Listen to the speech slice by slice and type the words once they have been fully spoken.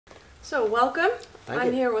So, welcome. Thank I'm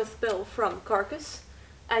you. here with Bill from Carcass,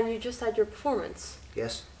 and you just had your performance.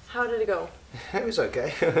 Yes. How did it go? It was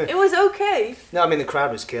okay. It was okay. No, I mean the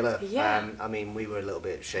crowd was killer. Yeah. I mean we were a little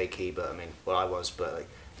bit shaky, but I mean, well I was, but like,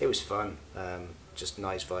 it was fun. Just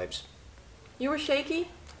nice vibes. You were shaky?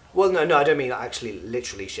 Well, no, I don't mean actually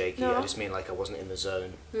literally shaky. No. I just mean like I wasn't in the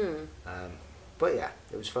zone. Hmm. But yeah,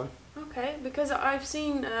 it was fun. Okay, because I've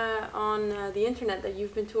seen on the internet that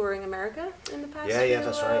you've been touring America in the past Yeah, few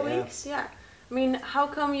that's right, yeah. weeks. Yeah. I mean, how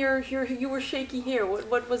come you were shaky here?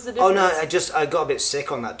 What was the Oh difference? no, I got a bit sick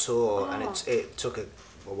on that tour, and Oh. it took a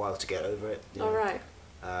while to get over it. You know. All right.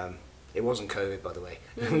 It wasn't COVID, by the way.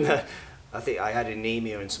 Mhm. I think I had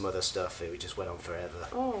anemia and some other stuff. It just went on forever.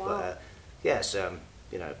 Oh, wow. But yes,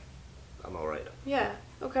 you know, I'm all right. Yeah.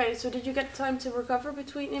 Okay. So did you get time to recover in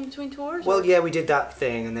between tours? Well, or- yeah, we did that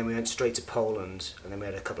thing, and then we went straight to Poland, and then we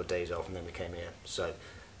had a couple of days off, and then we came here. So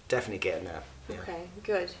definitely getting there. Yeah. Okay.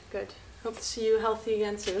 Good. Good. Hope to see you healthy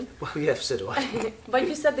again soon. Well, yeah, so do I. But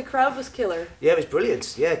you said the crowd was killer. Yeah, it was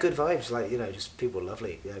brilliant. Yeah, good vibes. Like, you know, just people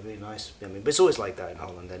lovely. Yeah, really nice. I mean, but it's always like that in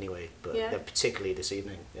Holland anyway. But Yeah. particularly this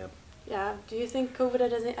evening. Yeah. Yeah. Do you think COVID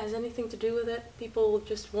has anything to do with it? People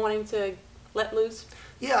just wanting to let loose?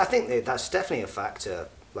 Yeah, I think that's definitely a factor.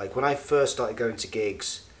 Like when I first started going to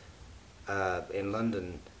gigs in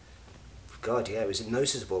London, God, yeah, it was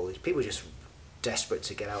noticeable. People were just desperate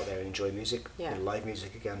to get out there and enjoy music, Yeah. live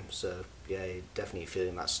music again. So yeah, you're definitely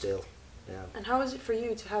feeling that still. Yeah. And how is it for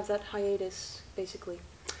you to have that hiatus, basically?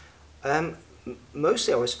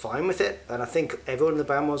 Mostly I was fine with it, and I think everyone in the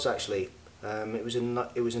band was actually. It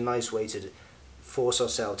was a nice way to force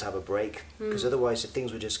ourselves to have a break, because otherwise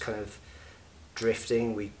things were just kind of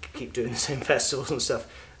drifting. We keep doing the same festivals and stuff.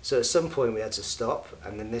 So at some point we had to stop,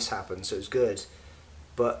 and then this happened. So it was good.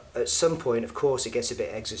 But at some point, of course, it gets a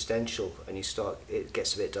bit existential, and it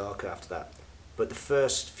gets a bit darker after that. But the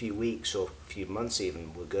first few weeks or few months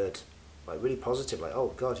even were good, like really positive. Like,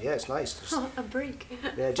 oh God, yeah, it's nice. Just, Oh, a break.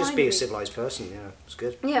 yeah, just be a civilized person. Yeah, it's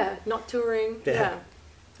good. Yeah, not touring. Yeah. Yeah.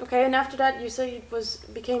 Okay, and after that, you say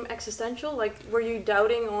it became existential. Like, were you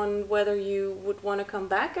doubting on whether you would want to come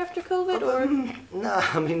back after COVID, or? No,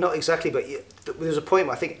 I mean not exactly. But there was a point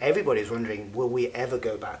where I think everybody's wondering, will we ever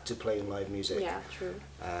go back to playing live music? Yeah, true.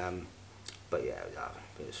 But yeah,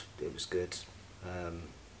 it was good.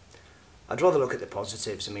 I'd rather look at the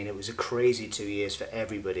positives. I mean, it was a crazy 2 years for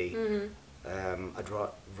everybody. Mm-hmm. I'd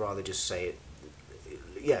rather just say it.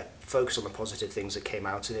 Yeah, focus on the positive things that came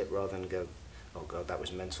out of it, rather than go, oh God, that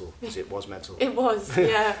was mental, because it was mental. It was.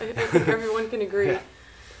 Yeah, I think everyone can agree. Yeah.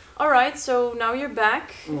 All right, so now you're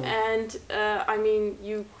back, and I mean,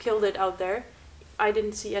 you killed it out there. I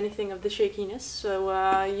didn't see anything of the shakiness,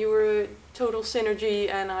 so you were total synergy,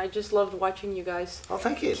 and I just loved watching you guys Oh,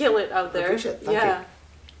 thank you. kill it out I there. appreciate it. Thank yeah, you.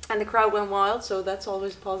 and the crowd went wild, so that's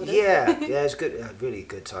always positive. Yeah, it's good. Really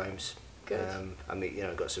good times. Good. I mean, you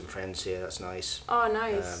know, got some friends here. That's nice. Oh,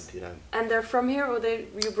 nice. You know, And they're from here, or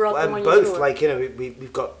you brought them on your both. tour? Like, you know,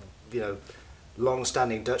 we've got, you know,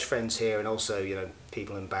 long-standing Dutch friends here, and also, you know,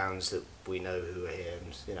 people in bands that we know who are here,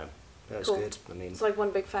 and you know, that's Cool. good. I mean, It's like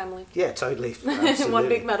one big family. yeah, totally. One Absolutely.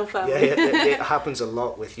 big metal family. Yeah, it happens a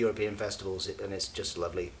lot with European festivals, and it's just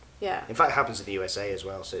lovely. Yeah. In fact, it happens in the USA as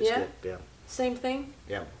well, so it's Yeah? good. Yeah, Same thing?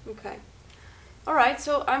 yeah. Okay. All right,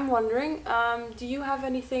 so I'm wondering, do you have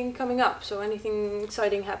anything coming up? So anything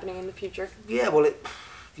exciting happening in the future? Yeah, well,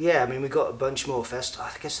 yeah. I mean, we got a bunch more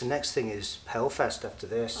I guess the next thing is Hellfest after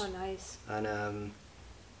this. Oh, nice. And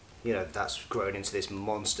you know, that's grown into this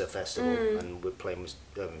monster festival, and we're playing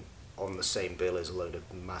on the same bill as a load of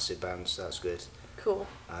massive bands. So that's good. Cool.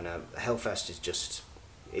 And Hellfest is just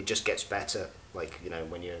gets better. Like, you know,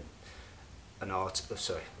 when you're an artist.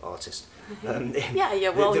 Yeah,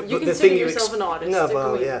 well, you the consider thing yourself an artist. No, I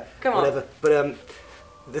well, mean, yeah, come whatever. on. But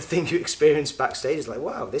the thing you experience backstage is like,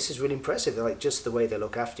 wow, this is really impressive. Like, just the way they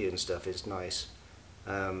look after you and stuff is nice.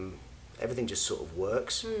 Everything just sort of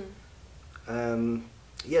works.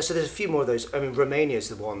 Yeah, so there's a few more of those. I mean, Romania is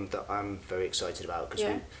the one that I'm very excited about, because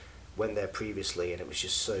we went there previously and it was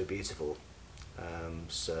just so beautiful.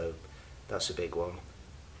 So that's a big one.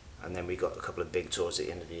 And then we got a couple of big tours at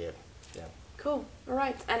the end of the year. Yeah. Cool. All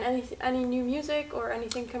right. And any new music or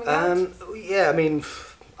anything coming out? Yeah, I mean,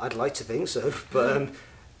 I'd like to think so, but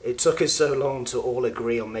it took us so long to all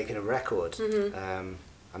agree on making a record.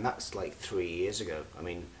 And that's like 3 years ago. I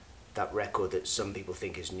mean, that record that some people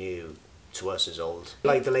think is new, to us is old.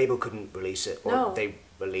 Like, the label couldn't release it, or No. they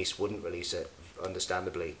wouldn't release it,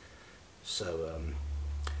 understandably. So,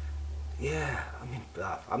 yeah, I mean,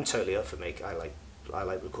 I'm totally up for I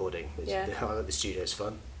like recording. Yeah. I like the studio, it's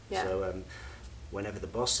fun. Yeah. So, whenever the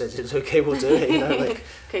boss says it's okay, we'll do it. You know, like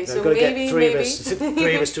okay, so got to maybe get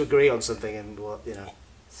three of us to agree on something, and what you know.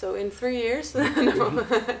 So in 3 years, no.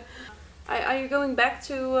 Are you going back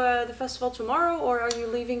to the festival tomorrow, or are you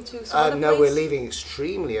leaving to some other No, place? we're leaving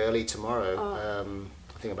extremely early tomorrow. Oh.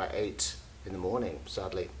 I think about 8 in the morning,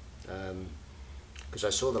 sadly. Because I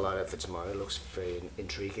saw the lineup for tomorrow. It looks very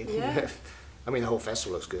intriguing. Yeah. I mean, the whole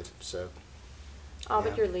festival looks good. So. Oh,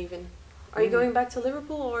 but you're leaving. Are you going back to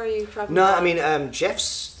Liverpool, or are you traveling? No, back? I mean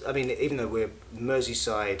Jeff's. I mean, even though we're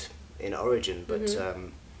Merseyside in origin, but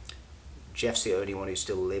Jeff's the only one who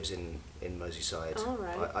still lives in Merseyside. Oh,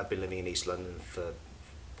 right. I've been living in East London for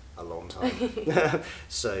a long time.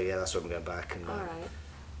 So yeah, that's where I'm going back, and All right.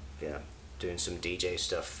 yeah, doing some DJ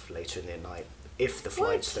stuff later in the night if the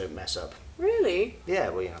flights don't mess up. Really? Yeah,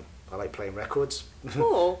 well, you know, I like playing records.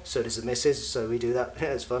 Cool. So does the missus, so we do that.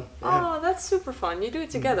 Yeah, it's fun. Yeah. Oh, that's super fun. You do it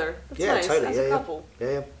together. That's Yeah, nice. totally. As a couple.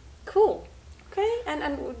 Yeah. Cool. Okay.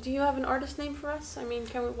 And do you have an artist name for us? I mean,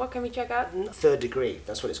 what can we check out? Third Degree.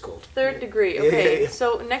 That's what it's called. Third Degree. Yeah, Okay. yeah.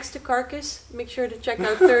 So next to Carcass, make sure to check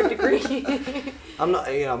out Third Degree. I'm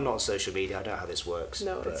not. You know, I'm not on social media. I don't know how this works.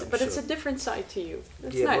 No, but it's a different side to you.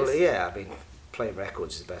 That's yeah, nice. well, yeah. I mean, playing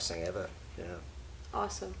records is the best thing ever. You know,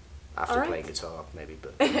 Awesome. after All right. playing guitar, maybe.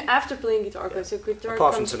 But After playing guitar, okay, Yeah. so guitar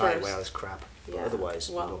apart from comes tonight, first. where I was crap. But Yeah, otherwise,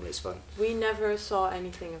 well. normally it's fun. We never saw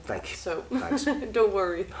anything of Thank that, you. so Thanks. don't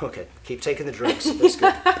worry. Okay, keep taking the drugs. That's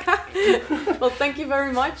good. Well, thank you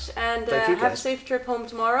very much, and Thank you, have a guys. safe trip home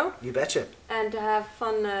tomorrow, You betcha. and have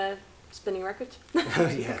fun spinning records.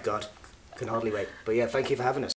 Yeah, God, can hardly wait. But yeah, thank you for having us.